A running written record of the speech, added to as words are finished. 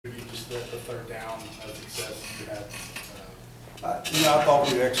the third down success you had? I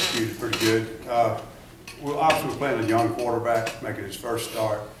thought we executed pretty good. We're obviously playing a young quarterback, making his first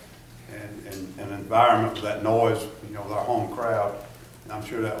start, and an environment with that noise, with our home crowd. And I'm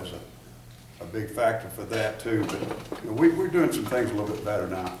sure that was a big factor for that too. But we're doing some things a little bit better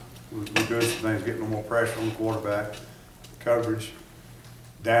now. We're doing some things, getting a little more pressure on the quarterback, coverage,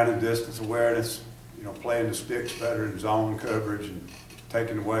 down and distance awareness, playing the sticks better in zone coverage and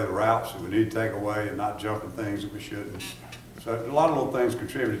taking away the routes that we need to take away and not jumping things that we shouldn't. So a lot of little things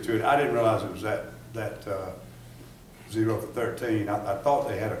contributed to it. I didn't realize it was that 0 for 13. I thought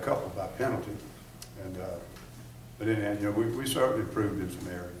they had a couple by penalty, but in the end, we certainly improved in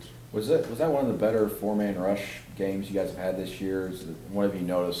some areas. Was that one of the better four-man rush games you guys have had this year? What have you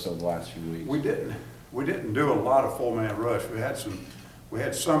noticed over the last few weeks? We didn't do a lot of four-man rush. We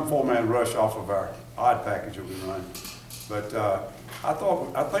had some four-man rush off of our odd package that we run, but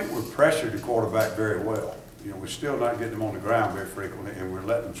I think we pressured the quarterback very well. We're still not getting them on the ground very frequently, and we're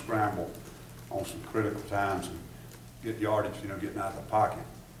letting them scramble on some critical times and get yardage, getting out of the pocket.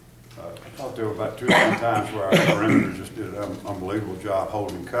 I thought there were about 2 or 3 times where our perimeter just did an unbelievable job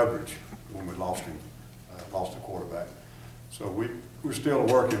holding coverage when we lost the quarterback. So we're still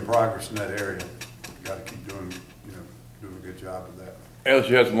a work in progress in that area. We've got to keep doing a good job of that. Ellis,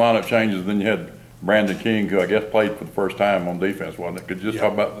 you had some lineup changes, then you had Brandon King, who I guess played for the first time on defense, wasn't it? Could you just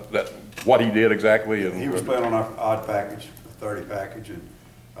talk about that, what he did exactly? He was playing on our odd package, the 30 package, and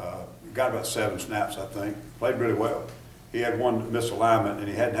got about 7 snaps, I think. Played really well. He had one misalignment, and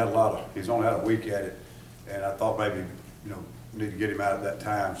he hadn't had he's only had a week at it, and I thought maybe, need to get him out at that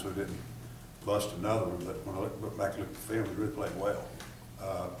time so he didn't bust another one, but when I look back and look at the film, he really played well.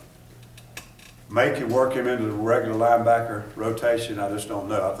 Make him work him into the regular linebacker rotation, I just don't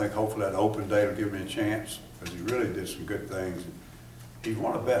know. I think hopefully that open day will give me a chance, because he really did some good things. He's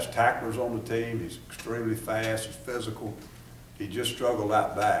one of the best tacklers on the team. He's extremely fast, he's physical. He just struggled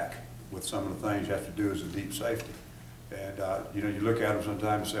out back with some of the things you have to do as a deep safety. And, you look at him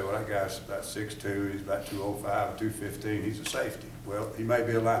sometimes and say, well, that guy's about 6'2", he's about 205, 215, he's a safety. Well, he may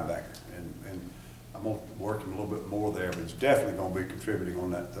be a linebacker, and I'm going to work him a little bit more there, but it's definitely going to be contributing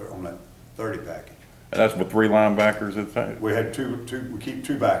on that 30 package. And that's with 3 linebackers at the time? We had we keep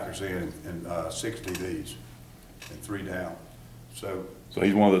 2 backers in and 6 DBs and 3 down. So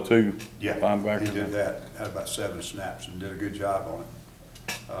he's one of the 2 linebackers? He did that, had about 7 snaps and did a good job on it.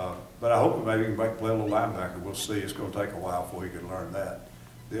 But I hope maybe he can play a little linebacker. We'll see. It's going to take a while before he can learn that.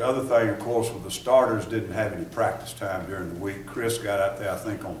 The other thing, of course, with the starters didn't have any practice time during the week. Chris got out there, I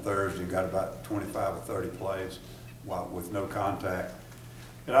think, on Thursday and got about 25 or 30 plays with no contact.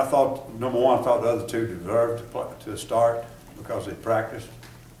 And I thought, number one, I thought the other 2 deserved to start because they practiced.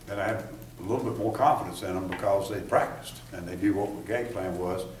 And I had a little bit more confidence in them because they practiced and they knew what the game plan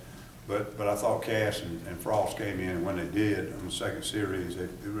was. But I thought Cass and Frost came in, and when they did on the second series, it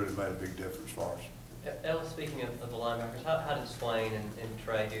really made a big difference for us. Ellis, speaking of the linebackers, how did Swain and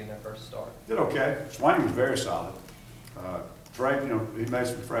Trey do in their first start? Did okay. Swain was very solid. Trey, he made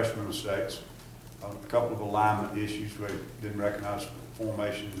some freshman mistakes, a couple of alignment issues where he didn't recognize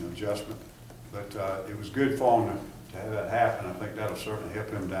formation and adjustment. But it was good for him to have that happen. I think that'll certainly help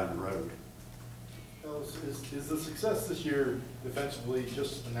him down the road. Is the success this year defensively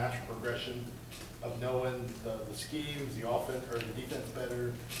just a natural progression of knowing the schemes, the offense, or the defense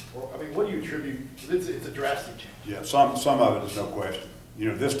better? Or, I mean, what do you attribute? It's a drastic change. Yeah, some of it is no question.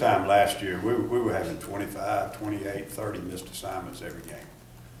 This time last year, we were having 25, 28, 30 missed assignments every game.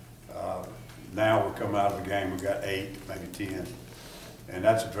 Now we're coming out of the game, we've got 8, maybe 10. And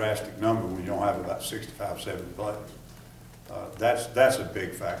that's a drastic number when you don't have about 65, 70 plays. That's a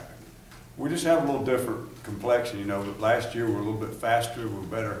big factor. We just have a little different complexion, Last year we were a little bit faster, we were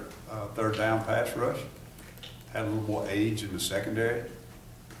better third down pass rush. Had a little more age in the secondary.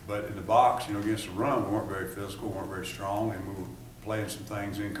 But in the box, against the run, we weren't very physical, weren't very strong, and we were playing some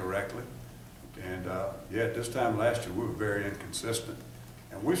things incorrectly. And at this time last year, we were very inconsistent.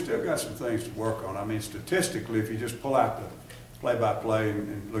 And we've still got some things to work on. I mean, statistically, if you just pull out the play-by-play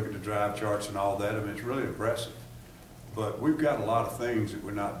and look at the drive charts and all that, I mean, it's really impressive. But we've got a lot of things that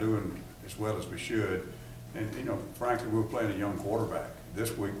we're not doing as well as we should. And, frankly, we're playing a young quarterback. This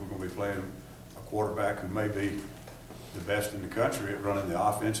week, we're going to be playing a quarterback who may be the best in the country at running the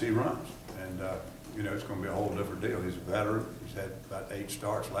offense he runs. And, it's going to be a whole different deal. He's a veteran. He's had about 8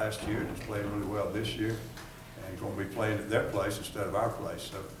 starts last year, and he's playing really well this year. And he's going to be playing at their place instead of our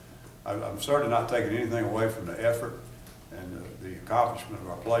place. So I'm certainly not taking anything away from the effort and the accomplishment of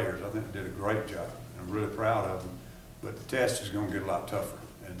our players. I think they did a great job. I'm really proud of them. But the test is going to get a lot tougher.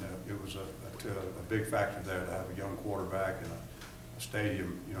 And it was a big factor there to have a young quarterback and a the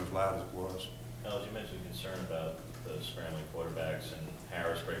stadium, you know, as loud as it was. Ellis, you mentioned concern about the scrambling quarterbacks, and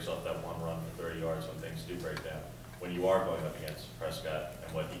Harris breaks off that one run for 30 yards when things do break down. When you are going up against Prescott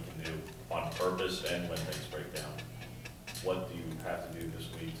and what he can do on purpose and when things break down, what do you have to do this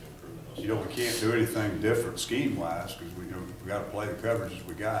week to improve in those? You know, we can't do anything different scheme-wise because we got to play the coverages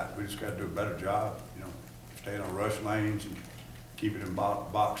we got. We just got to do a better job, you know, staying on rush lanes and keeping them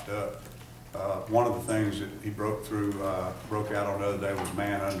boxed up. One of the things that he broke out on the other day was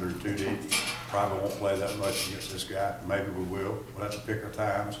man under 2 deep. Probably won't play that much against this guy. Maybe we will. We'll have to pick our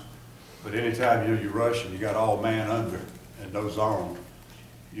times. But anytime you rush and you got all man under and no zone,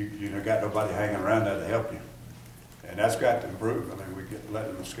 you got nobody hanging around there to help you. And that's got to improve. I mean, we get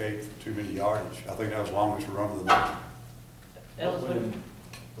letting them escape for too many yardage. I think that was the longest run of the night. Ellis,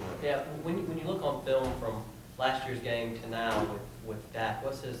 when you look on film from last year's game to now with Dak,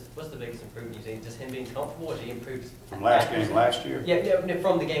 what's the biggest improvement you see? Just him being comfortable, or has he improved? From last game last year? Yeah,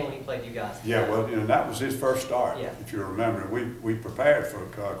 from the game when he played you guys. Yeah, well, you know, that was his first start, yeah. If you remember. We prepared for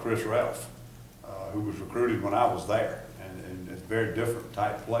Chris Ralph, who was recruited when I was there, and a very different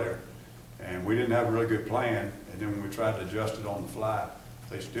type player. And we didn't have a really good plan, and then when we tried to adjust it on the fly,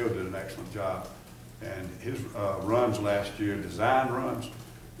 they still did an excellent job. And his runs last year, design runs,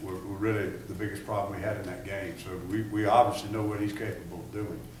 were really the biggest problem we had in that game. So we obviously know what he's capable of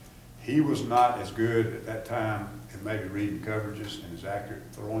doing. He was not as good at that time in maybe reading coverages and his accurate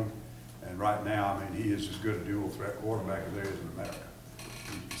throwing. And right now, I mean, he is as good a dual threat quarterback as there is in America.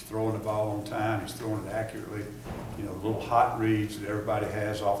 He's throwing the ball on time, he's throwing it accurately. You know, the little hot reads that everybody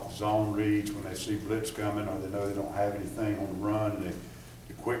has off the zone reads when they see blitz coming or they know they don't have anything on the run, and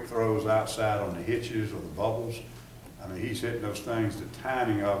the quick throws outside on the hitches or the bubbles. I mean, he's hitting those things, the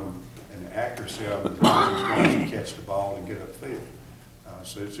timing of them and the accuracy of them, he's going to catch the ball and get upfield.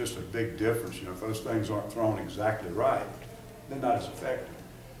 So it's just a big difference. You know, if those things aren't thrown exactly right, they're not as effective.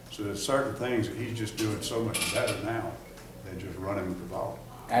 So there's certain things that he's just doing so much better now than just running with the ball.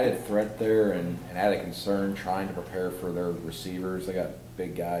 Added threat there and added concern trying to prepare for their receivers. They got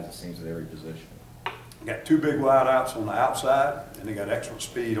big guys, it seems, at every position. They got 2 big wideouts on the outside, and they got excellent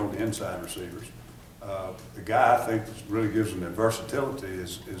speed on the inside receivers. The guy I think that really gives them their versatility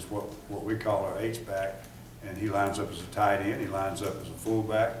is what we call our H-back, and he lines up as a tight end, he lines up as a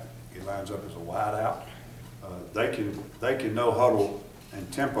fullback, he lines up as a wideout. They can know huddle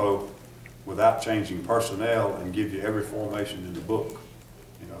and tempo without changing personnel and give you every formation in the book.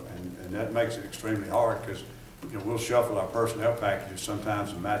 You know, and that makes it extremely hard because you know we'll shuffle our personnel packages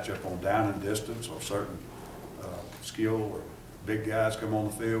sometimes and match up on down and distance or certain skill or big guys come on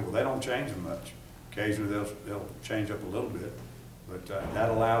the field. Well, they don't change them much. Occasionally they'll change up a little bit, but that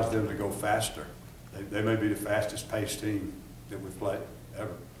allows them to go faster. They may be the fastest paced team that we've played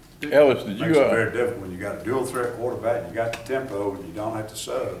ever. Ellis, did you? Makes it very difficult when you got a dual threat quarterback, you got the tempo, and you don't have to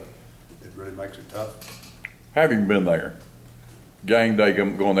sub. It really makes it tough. Having been there, game day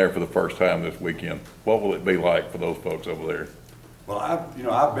going there for the first time this weekend, what will it be like for those folks over there? Well,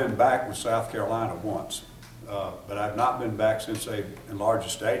 I've been back with South Carolina once, but I've not been back since they enlarged the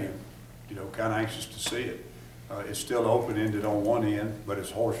stadium. You know, kind of anxious to see it. It's still open-ended on one end, but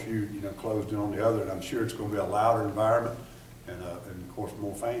it's horseshoe, you know, closed in on the other. And I'm sure it's going to be a louder environment, and of course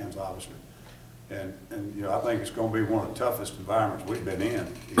more fans, obviously. And you know, I think it's going to be one of the toughest environments we've been in,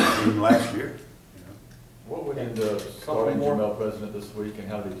 even last year. You know. What would end up starting Jamel President this week, and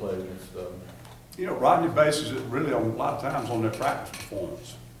how did he play against? You know, Rodney bases it really on a lot of times on their practice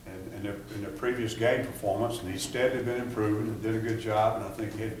performance and their previous game performance, and he's steadily been improving and did a good job, and I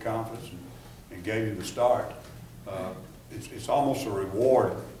think he had confidence and gave him the start. It's almost a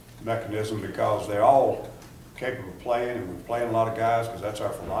reward mechanism because they're all capable of playing, and we're playing a lot of guys because that's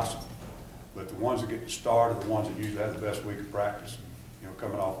our philosophy. But the ones that get the start are the ones that usually have the best week of practice, you know,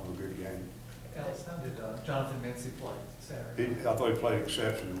 coming off of a good game. Ellis, how did Jonathan Mincy play Saturday? I thought he played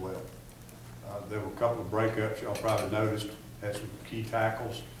exceptionally well. There were a couple of breakups y'all probably noticed, had some key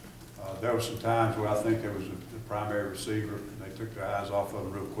tackles. There were some times where I think there was the primary receiver, and they took their eyes off of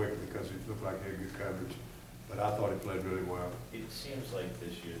him real quickly because he looked like he had good coverage. But I thought he played really well. It seems like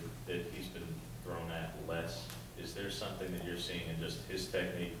this year that he's been thrown at less. Is there something that you're seeing in just his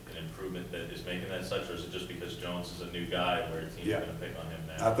technique and improvement that is making that such, or is it just because Jones is a new guy where a team's going to pick on him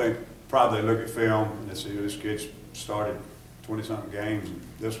now? I think probably they look at film and they see this kid's started 20-something games, and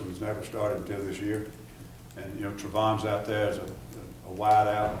this one's never started until this year. And, you know, Trevon's out there as a wide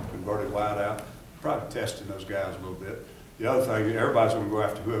out, converted wide out, probably testing those guys a little bit. The other thing, everybody's going to go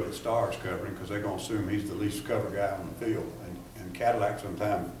after whoever the star is covering because they're going to assume he's the least covered guy on the field. And Cadillac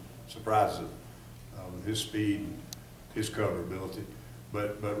sometimes surprises them with his speed and his coverability.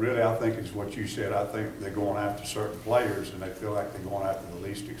 But really, I think it's what you said. I think they're going after certain players, and they feel like they're going after the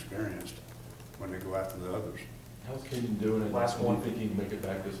least experienced when they go after the others. How's Kenyon doing? And Last one. do you think he can make it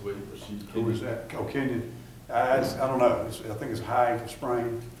back this week? Or she? Who was that? Oh, Kenyon. I don't know. I think it's a high ankle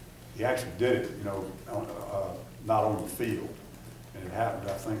sprain. He actually did it, you know, not on the field. And it happened,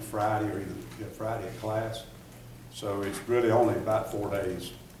 I think, Friday or either Friday at class. So it's really only about 4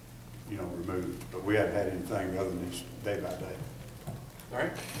 days, you know, removed. But we haven't had anything other than just day by day. All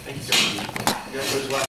right, thank you, sir.